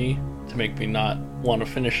bother me to make me not want to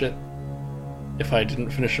finish it. If I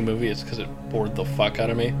didn't finish a movie, it's because it bored the fuck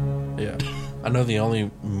out of me. Yeah. I know the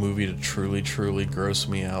only movie to truly, truly gross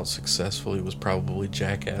me out successfully was probably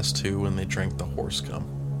Jackass 2 when they drank the horse cum.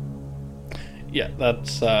 Yeah,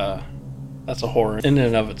 that's a horror in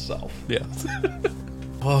and of itself. Yeah.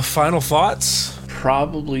 Well, final thoughts?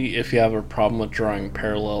 Probably if you have a problem with drawing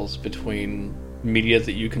parallels between media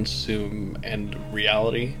that you consume and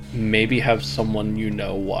reality, maybe have someone you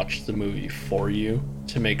know watch the movie for you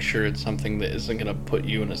to make sure it's something that isn't going to put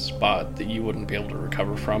you in a spot that you wouldn't be able to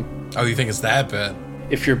recover from. Oh, you think it's that bad?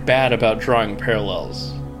 If you're bad about drawing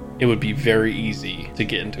parallels, it would be very easy to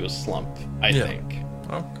get into a slump, I think.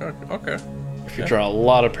 Okay. If you draw a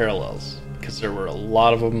lot of parallels, because there were a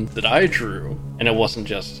lot of them that I drew, and it wasn't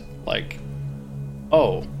just like,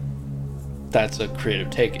 oh, that's a creative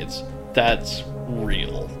take. That's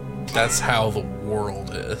real. That's how the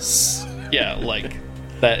world is. Yeah, like,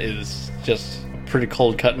 that is just a pretty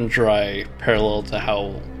cold, cut and dry parallel to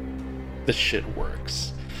how this shit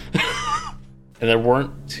works. And there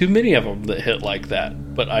weren't too many of them that hit like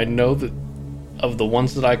that, but I know that of the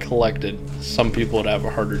ones that I collected, some people would have a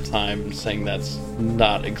harder time saying that's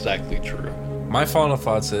not exactly true. My final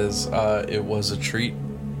thoughts is it was a treat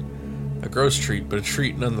a gross treat, but a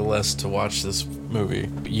treat nonetheless to watch this movie.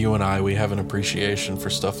 You and I, we have an appreciation for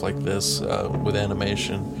stuff like this with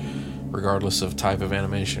animation, regardless of type of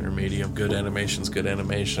animation or medium. Good animation's good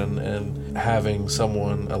animation, and having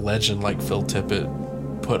someone, a legend like Phil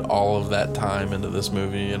Tippett, put all of that time into this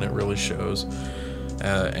movie, and it really shows.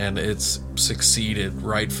 And it's succeeded,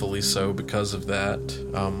 rightfully so, because of that.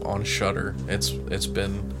 On Shudder, it's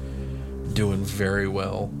been doing very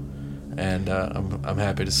well, and I'm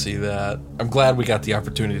happy to see that. I'm glad we got the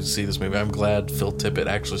opportunity to see this movie. I'm glad Phil Tippett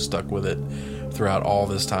actually stuck with it throughout all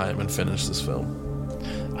this time and finished this film.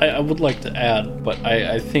 I would like to add, but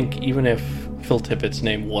I think even if Phil Tippett's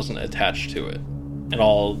name wasn't attached to it, and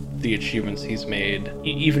all the achievements he's made,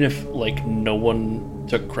 even if like no one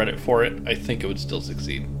took credit for it, I think it would still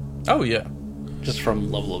succeed. Oh yeah, just from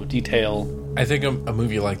level of detail. I think a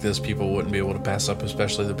movie like this, people wouldn't be able to pass up,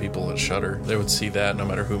 especially the people at Shudder. They would see that no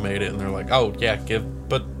matter who made it, and they're like, "Oh yeah,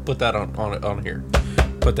 put that on here,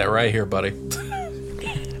 put that right here, buddy."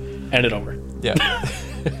 Hand it over. Yeah,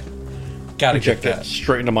 gotta inject get that it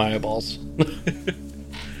straight into my eyeballs,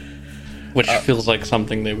 which feels like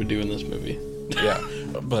something they would do in this movie. Yeah,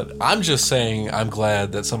 but I'm just saying, I'm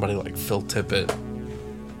glad that somebody like Phil Tippett,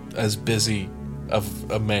 as busy of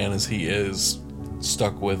a man as he is,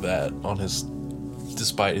 stuck with that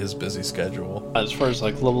despite his busy schedule. As far as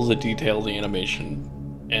like levels of detail, the animation,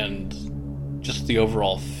 and just the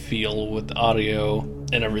overall feel with the audio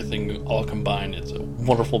and everything all combined, it's a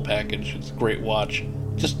wonderful package. It's a great watch,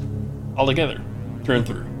 just all together, through and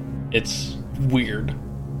through. It's weird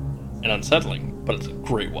and unsettling, but it's a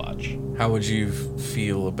great watch. How would you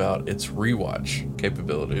feel about its rewatch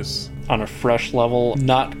capabilities? On a fresh level,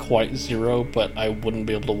 not quite 0, but I wouldn't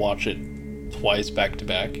be able to watch it twice back to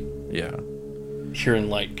back. Yeah. Here in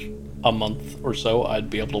like a month or so, I'd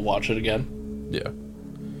be able to watch it again. Yeah.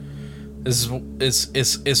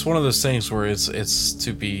 It's one of those things where it's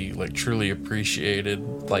to be like truly appreciated,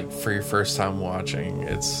 like for your first time watching.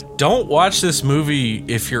 Don't watch this movie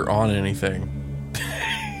if you're on anything.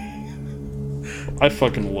 I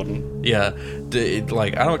fucking wouldn't. Yeah,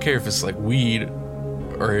 like I don't care if it's like weed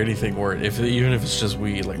or anything, or even if it's just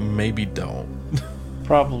weed, like maybe don't.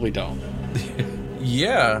 Probably don't.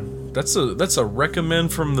 Yeah, that's a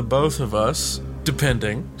recommend from the both of us,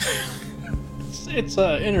 depending. It's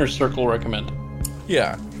a inner circle recommend.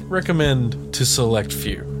 Yeah, recommend to select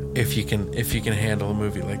few if you can handle a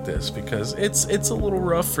movie like this, because it's a little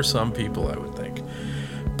rough for some people, I would think.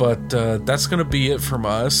 But that's gonna be it from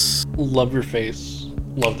us. Love your face.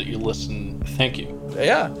 Love that you listen. Thank you.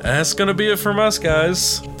 Yeah, that's gonna be it from us,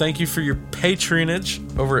 guys. Thank you for your patronage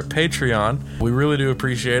over at Patreon. We really do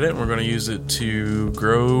appreciate it, and we're gonna use it to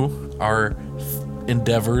grow our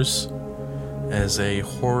endeavors as a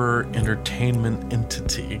horror entertainment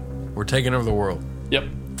entity. We're taking over the world. Yep.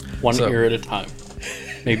 One ear at a time.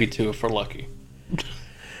 Maybe 2 if we're lucky.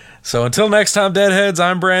 So until next time, Deadheads,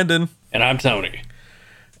 I'm Brandon. And I'm Tony.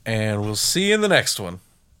 And we'll see you in the next one.